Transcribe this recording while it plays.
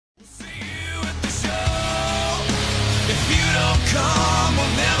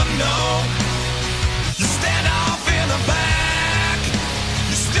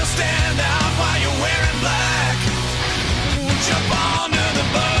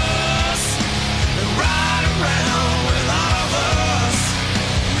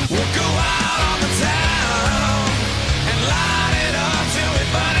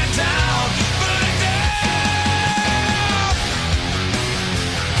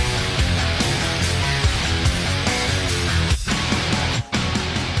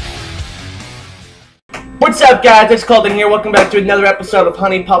What's up, guys? It's Colton here. Welcome back to another episode of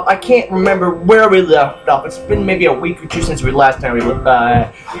HuniePop. I can't remember where we left off. It's been maybe a week or two since we last time we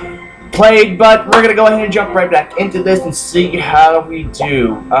played, but we're gonna go ahead and jump right back into this and see how we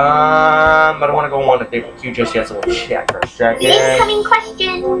do. I don't want to go on a date with you just yet, so we'll check for a second. Incoming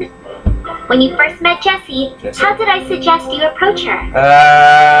question. When you first met Jessie, how did I suggest you approach her?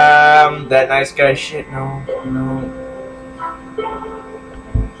 That nice guy shit. No.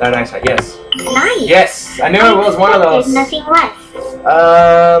 That nice guy. Yes. Nice. Yes, I knew it was one of those. Nothing less.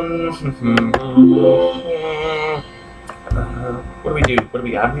 What do we do? What do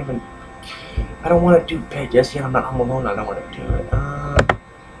we got? I don't want to do bed just yet. I'm home alone. I don't want to do it.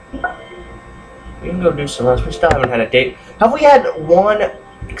 We can go do some else. We still haven't had a date. Have we had one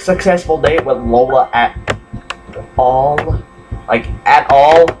successful date with Lola at all? Like, at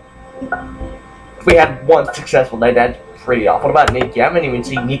all? If we had one successful date, that's pretty off. What about Nikki? I haven't even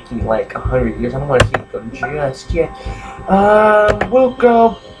seen Nikki in like 100 years. I don't want to see Nico just yet. We'll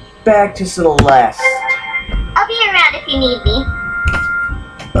go back to Celeste. I'll be around if you need me.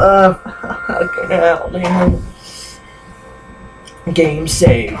 Okay, now, man. Game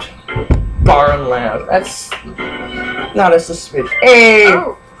saved. Bar and lounge. That's not a suspicion. Hey!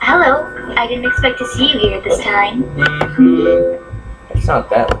 Oh, hello. I didn't expect to see you here this time. It's not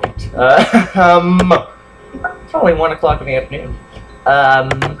that late. It's only 1 o'clock in the afternoon.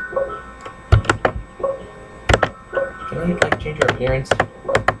 Can I, like, change your appearance?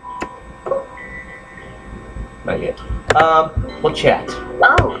 Not yet. We'll chat.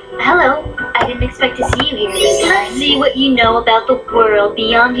 Oh, hello. I didn't expect to see you here this time. Let's see what you know about the world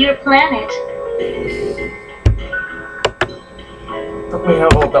beyond your planet. Tell me how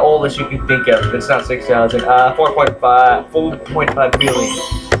old, the oldest you can think of. It's not 6,000. 4.5 billion.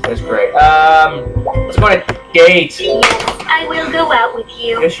 That's great. Let's go on a date. Yes, I will go out with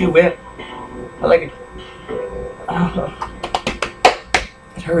you. Yes, you will. I like it.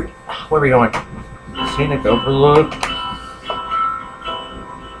 It hurt. Where are we going? Scenic overlook.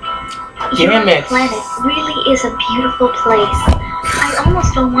 Damn it. Your planet really is a beautiful place. I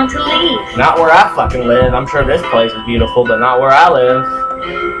almost don't want to leave. Not where I fucking live. I'm sure this place is beautiful, but not where I live.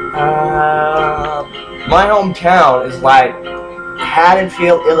 My hometown is like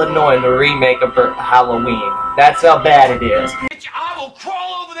Haddonfield, Illinois, the remake of Halloween. That's how bad it is. I will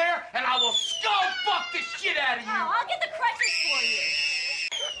crawl over there and I will skull fuck the shit out of you. Oh, I'll get the crutches for you.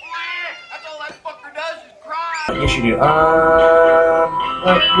 That's all that fucker does is cry. Yes, you do.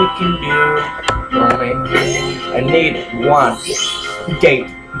 What we can do? I need one date.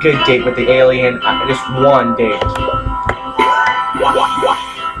 Good date with the alien. Just one date.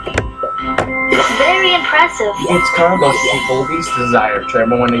 Very impressive. It's combos people least desire.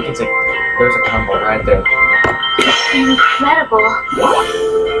 Trevor, when it gets a there's a combo right there. Incredible.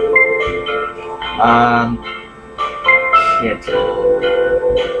 Shit.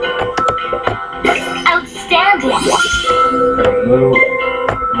 Outstanding. Gotta move.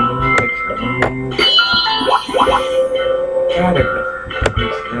 Got it.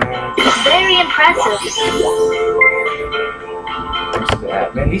 Very impressive. What's that?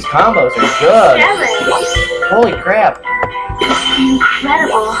 Man, these combos are good. Stellar. Holy crap.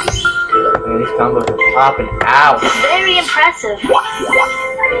 Incredible. Man, these combos are popping out. Very impressive.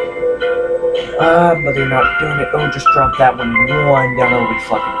 But they're not doing it. Oh, just drop that one down. That would be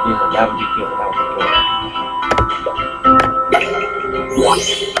fucking good. That would be good. That would be good.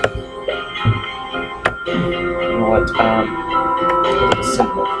 You know what?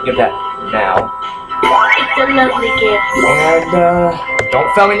 Simple. Give that now. It's a lovely gift. And, don't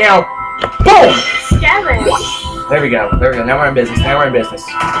fail me now. Boom! Stellar. There we go. Now we're in business. Hey,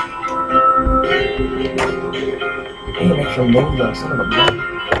 make sure move though. Son of a bitch.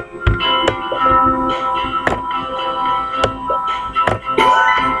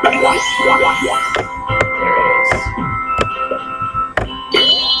 There it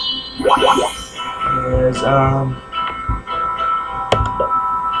is.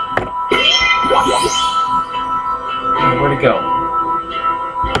 Where'd it go?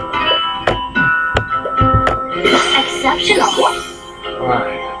 Exceptional.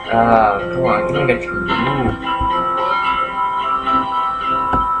 Alright. Come on. Give me that move.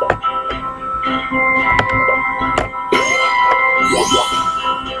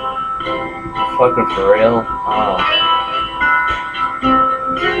 Fucking for real? Oh.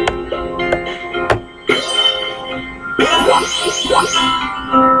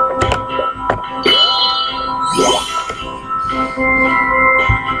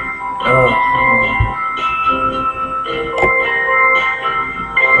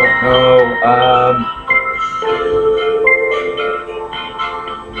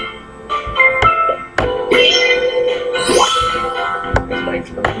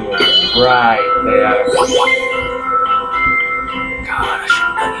 right there. God, I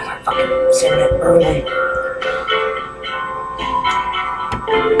should have done it. I fucking said it early.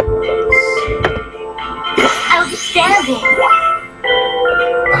 Outstanding.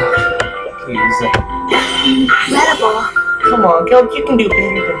 Please. Incredible. Come on, girl, you can do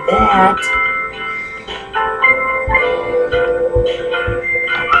better than that.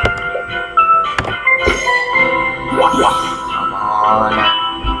 Come on.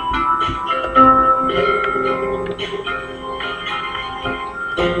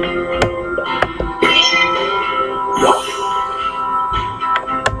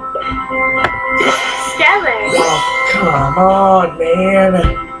 Stellar. Oh, come on, man.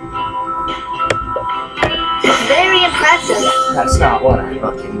 Very impressive. That's not what I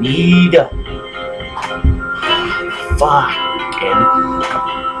fucking need. Fucking.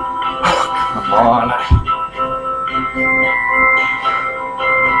 Oh, come on.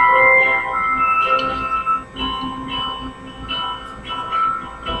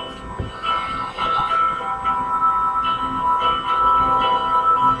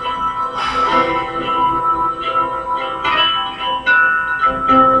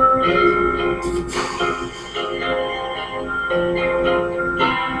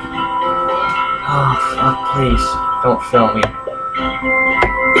 Oh, fuck, please. Don't film me.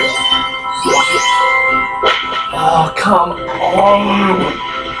 Oh, come on.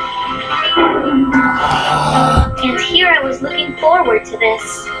 And here I was looking forward to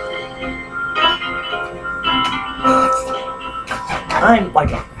this. I'm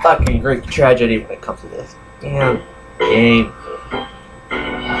like a fucking Greek tragedy when it comes to this damn game.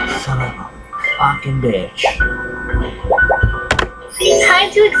 Son of a fucking bitch. Time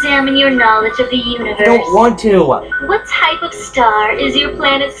to examine your knowledge of the universe. I don't want to. What type of star is your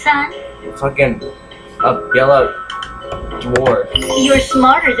planet's sun? Fucking a yellow dwarf. You're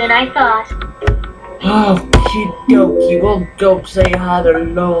smarter than I thought. Oh, kidoki, we'll go say hi to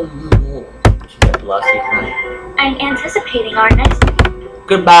Lolo. She's got lusty, huh? I'm anticipating our next.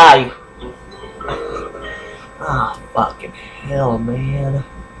 Goodbye. Ah, fucking hell, man.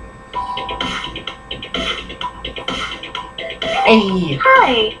 Hey.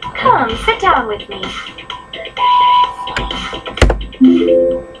 Hi, come, sit down with me.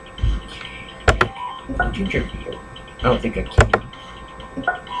 Ginger beer. I don't think I can.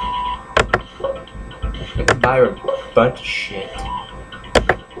 I can buy her a bunch of shit.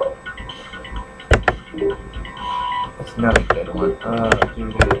 That's not a good one.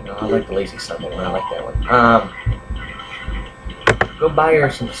 No, I like the lazy Sunday one. I like that one. Go buy her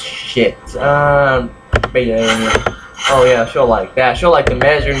some shit. Oh yeah, she'll like that. She'll like the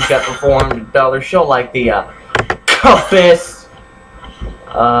measurements got performed, the dollar. She'll like the compass.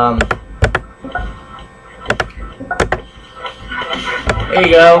 There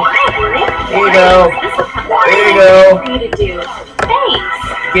you go. There you go. There you go. For you to do.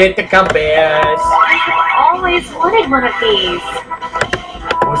 Thanks. Get the compass. Always wanted one of these.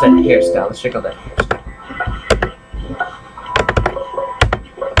 What was that hairstyle? Let's check out that hairstyle.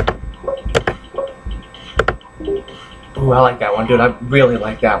 Ooh, I like that one, dude. I really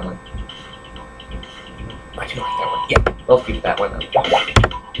like that one. I do like that one. Yeah, let's keep that one.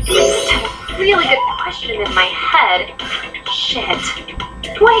 Really good question in my head. Shit.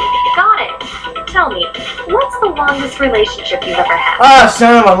 Wait, got it. Tell me, what's the longest relationship you've ever had? Ah,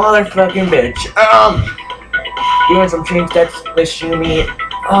 son of a motherfucking bitch. You want some change that list, Yumi?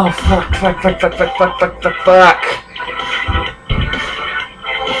 Oh, fuck.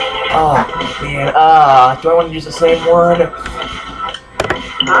 Oh, man. Do I want to use the same one?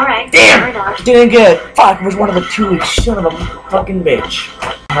 Alright, Damn! fair enough. Doing good. Fuck, it was one of the two. Son of a fucking bitch.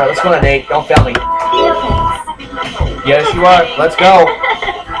 Alright, let's go on a date. Don't fail me. No thanks. Yes, you are. Let's go.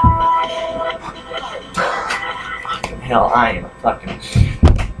 Fucking hell, I am a fucking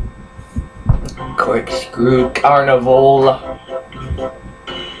corkscrew carnival.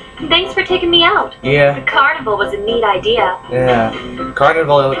 Thanks for taking me out. Yeah, The carnival was a neat idea. yeah.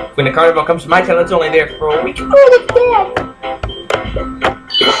 Carnival, when the carnival comes to my town, it's only there for a week.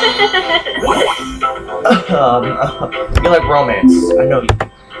 Oh, you like romance. I know you.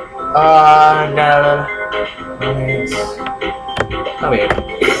 No. Romance. Oh,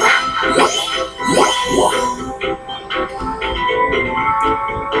 yeah.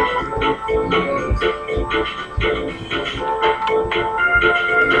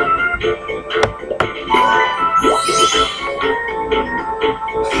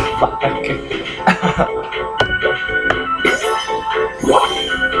 Fuck.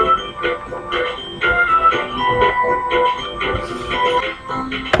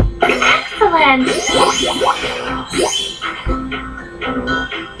 Excellent.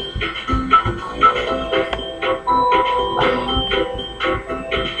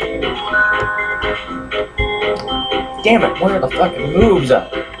 Damn it, where are the fucking moves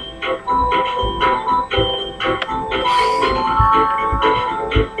up?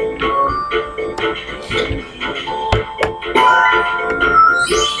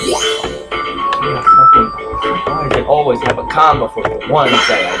 Yeah, fucking, why does it always have a combo for the ones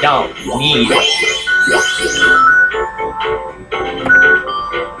that I don't need?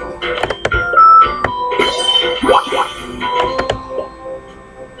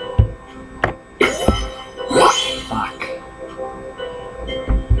 Fuck.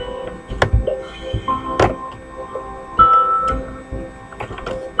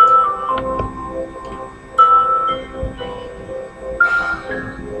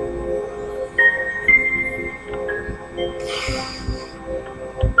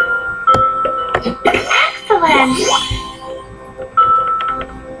 Excellent!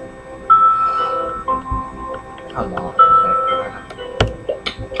 Come on.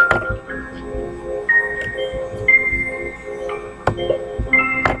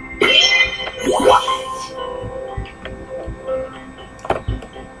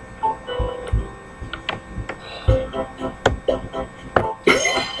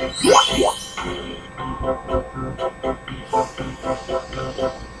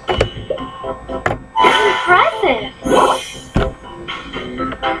 Impressive!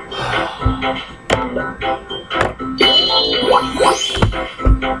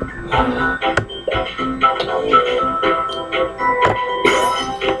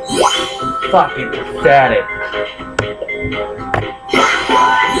 Fucking pathetic.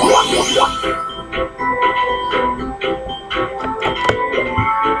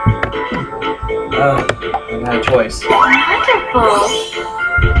 I had a choice. Wonderful!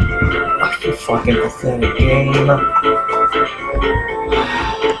 Oh, you fucking pathetic game.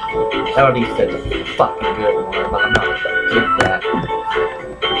 That would be such a fucking good one, but I'm not gonna get that.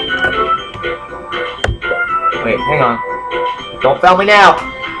 Wait, hang on. Don't fail me now!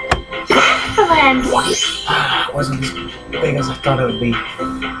 Excellent! It wasn't as big as I thought it would be.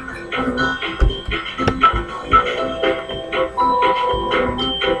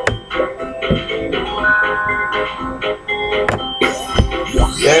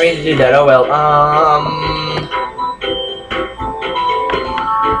 Didn't mean to do that, oh well.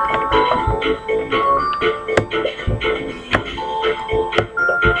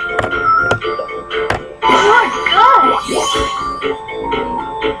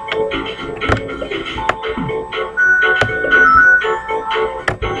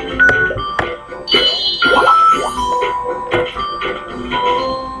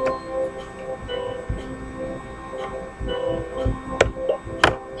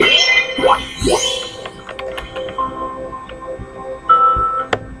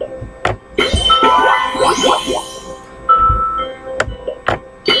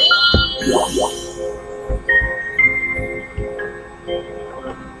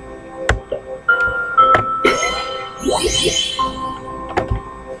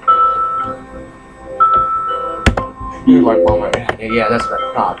 You're like, oh my god. Yeah, that's what I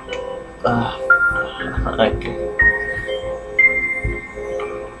thought. Like.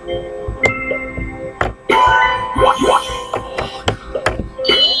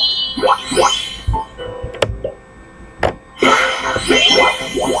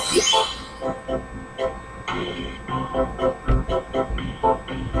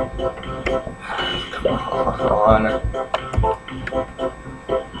 Come on.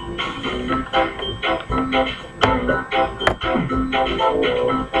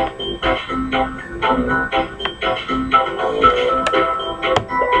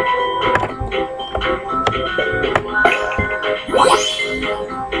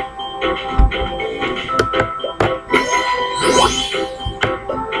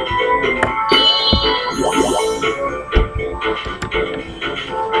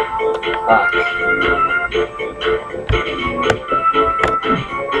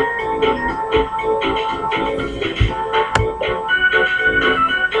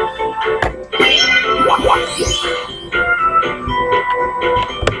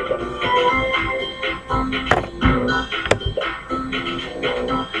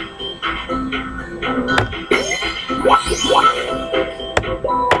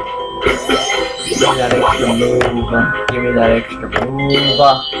 Give me that extra move.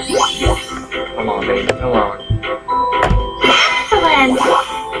 Come on, baby, come on. Excellent!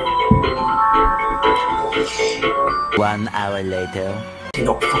 1 hour later.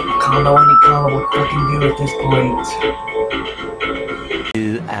 No fucking combo, any combo would fucking do at this point.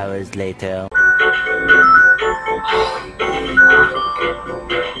 2 hours later.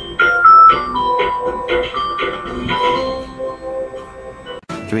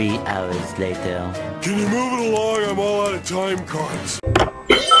 3 hours later. Can you move it along? I'm all out of time cards.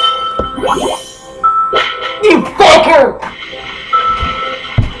 You fucker!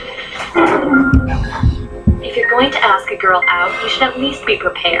 If you're going to ask a girl out, you should at least be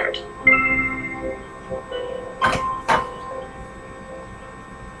prepared.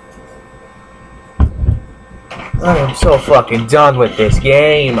 I am so fucking done with this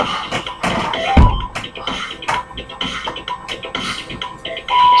game.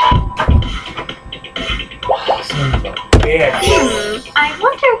 I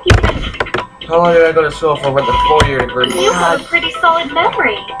wonder if you can... How long did I go to school for with the 4-year degree? You have a pretty solid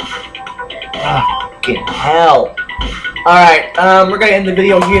memory. Fucking hell. Alright, we're gonna end the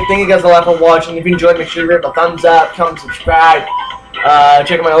video here. Thank you guys a lot for watching. If you enjoyed, make sure to hit the thumbs up, comment, subscribe.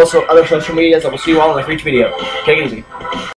 Check out my other social medias. I will see you all in the next video. Take it easy.